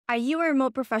Are you a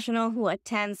remote professional who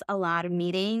attends a lot of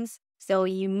meetings? So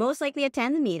you most likely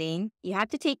attend the meeting, you have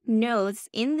to take notes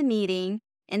in the meeting,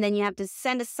 and then you have to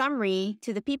send a summary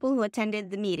to the people who attended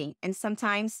the meeting. And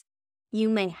sometimes you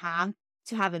may have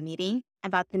to have a meeting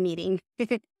about the meeting.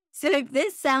 So if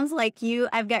this sounds like you,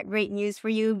 I've got great news for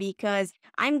you because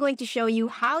I'm going to show you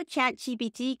how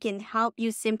ChatGPT can help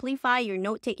you simplify your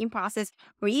note-taking process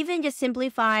or even just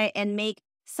simplify and make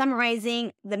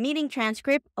summarizing the meeting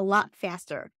transcript a lot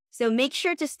faster. So make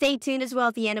sure to stay tuned as well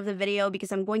at the end of the video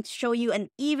because I'm going to show you an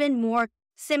even more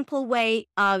simple way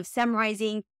of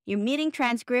summarizing your meeting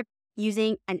transcript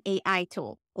using an AI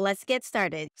tool. Let's get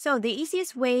started. So the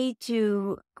easiest way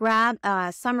to grab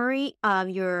a summary of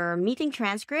your meeting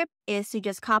transcript is to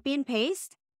just copy and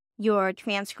paste your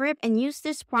transcript and use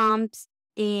this prompts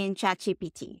in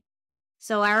ChatGPT.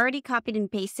 So I already copied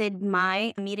and pasted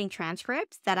my meeting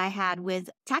transcripts that I had with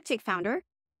Tactiq founder.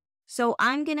 So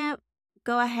I'm going to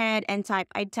go ahead and type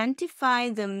identify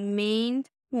the main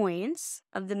points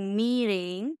of the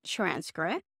meeting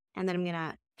transcript. And then I'm going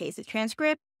to paste the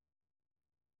transcript.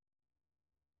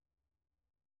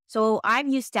 So I've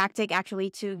used Tactiq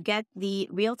actually to get the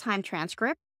real-time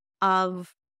transcript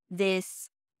of this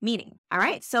meeting. All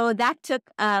right. So that took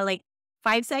like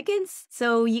 5 seconds.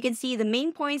 So you can see the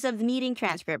main points of the meeting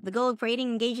transcript. The goal of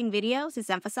creating engaging videos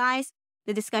is emphasized.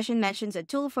 The discussion mentions a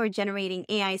tool for generating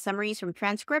AI summaries from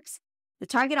transcripts. The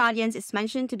target audience is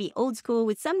mentioned to be old school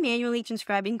with some manually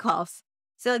transcribing calls.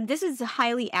 So this is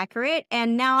highly accurate.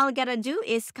 And now all I gotta do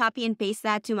is copy and paste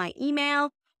that to my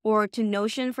email or to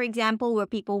Notion, for example, where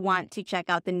people want to check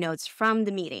out the notes from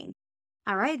the meeting.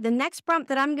 All right, the next prompt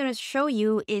that I'm going to show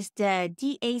you is the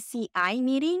DACI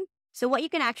meeting. So what you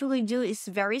can actually do is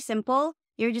very simple.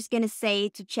 You're just going to say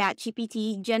to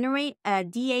ChatGPT, generate a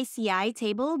DACI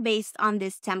table based on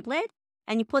this template,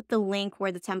 and you put the link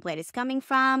where the template is coming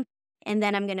from. And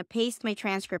then I'm going to paste my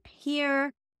transcript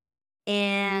here,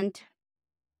 and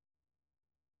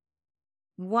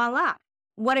voila.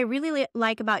 What I really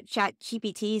like about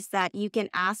ChatGPT is that you can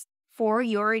ask for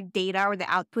your data or the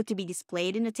output to be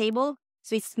displayed in a table.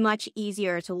 So it's much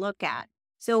easier to look at.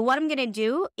 So what I'm going to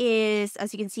do is,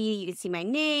 as you can see my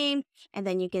name, and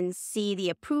then you can see the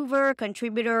approver,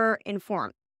 contributor,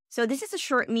 informed. So this is a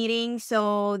short meeting.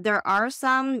 So there are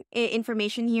some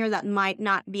information here that might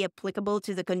not be applicable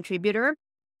to the contributor.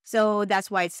 So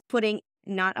that's why it's putting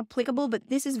not applicable, but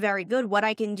this is very good. What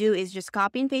I can do is just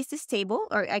copy and paste this table,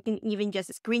 or I can even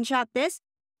just screenshot this,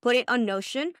 put it on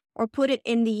Notion, or put it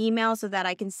in the email so that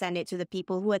I can send it to the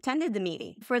people who attended the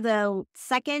meeting. For the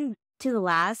second to the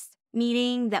last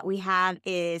meeting that we have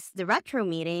is the retro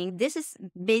meeting. This is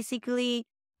basically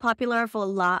popular for a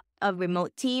lot of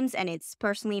remote teams, and it's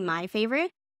personally my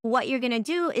favorite. What you're going to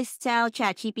do is tell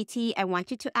ChatGPT, I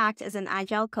want you to act as an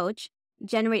agile coach,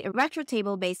 generate a retro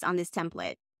table based on this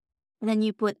template. And then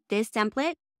you put this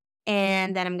template,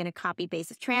 and then I'm going to copy paste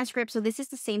the transcript. So this is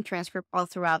the same transcript all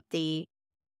throughout the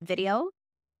video.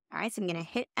 All right, so I'm going to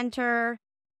hit enter.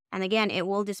 And again, it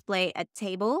will display a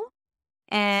table.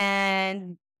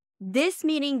 And this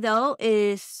meeting, though,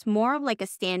 is more of like a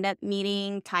stand-up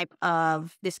meeting type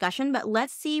of discussion. But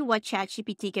let's see what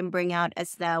ChatGPT can bring out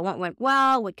as what went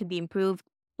well, what could be improved,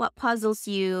 what puzzles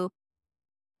you,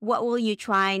 what will you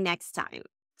try next time.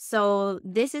 So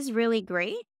this is really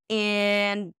great.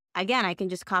 And again, I can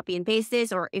just copy and paste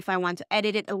this, or if I want to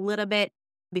edit it a little bit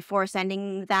before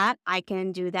sending that, I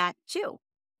can do that too.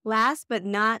 Last but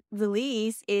not the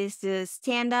least is the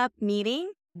stand-up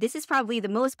meeting. This is probably the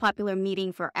most popular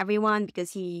meeting for everyone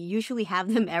because you usually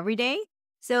have them every day.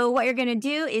 So what you're going to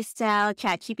do is tell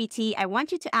ChatGPT, I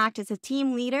want you to act as a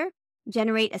team leader,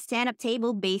 generate a stand-up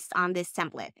table based on this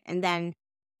template. And then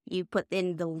you put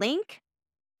in the link,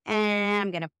 and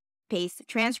I'm going to paste the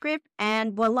transcript,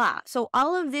 and voila. So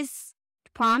all of this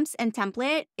prompts and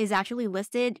template is actually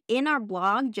listed in our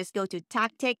blog. Just go to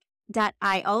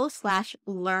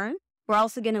tactic.io/learn. We're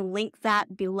also going to link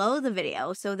that below the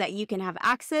video so that you can have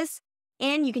access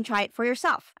and you can try it for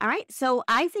yourself. All right. So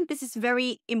I think this is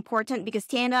very important because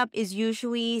stand-up is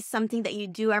usually something that you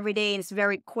do every day, and it's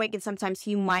very quick, and sometimes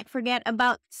you might forget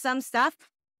about some stuff.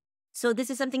 So this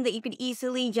is something that you can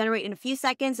easily generate in a few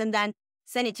seconds and then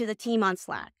send it to the team on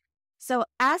Slack. So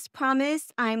as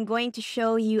promised, I'm going to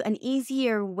show you an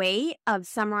easier way of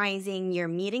summarizing your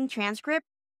meeting transcript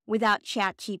without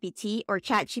ChatGPT or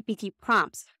ChatGPT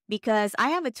prompts, because I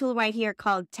have a tool right here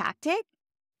called Tactiq,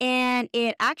 and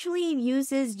it actually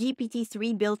uses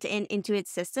GPT-3 built into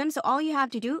its system. So all you have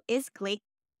to do is click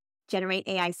Generate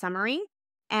AI Summary,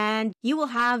 and you will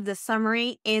have the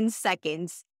summary in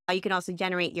seconds. You can also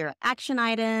generate your action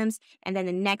items and then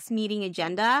the next meeting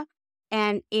agenda,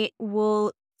 and it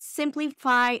will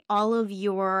simplify all of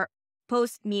your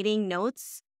post-meeting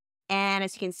notes. And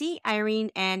as you can see,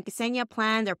 Irene and Ksenia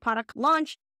plan their product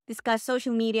launch, discuss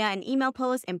social media and email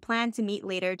posts, and plan to meet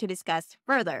later to discuss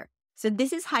further. So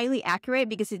this is highly accurate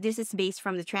because this is based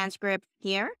from the transcript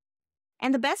here.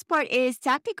 And the best part is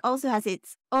Tactiq also has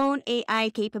its own AI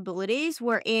capabilities,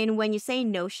 wherein when you say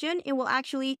Notion, it will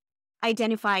actually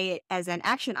identify it as an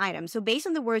action item. So based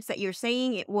on the words that you're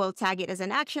saying, it will tag it as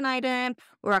an action item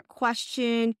or a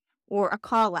question or a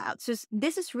call out. So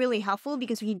this is really helpful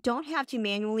because we don't have to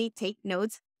manually take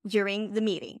notes during the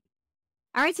meeting.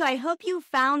 All right, so I hope you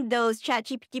found those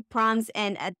ChatGPT prompts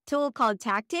and a tool called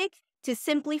Tactiq to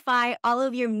simplify all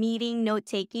of your meeting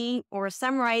note-taking or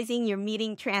summarizing your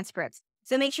meeting transcripts.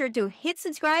 So make sure to hit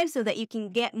subscribe so that you can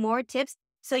get more tips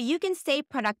so you can stay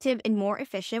productive and more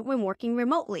efficient when working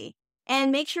remotely.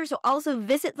 And make sure to also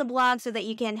visit the blog so that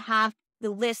you can have the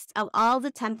list of all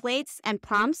the templates and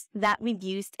prompts that we've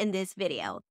used in this video.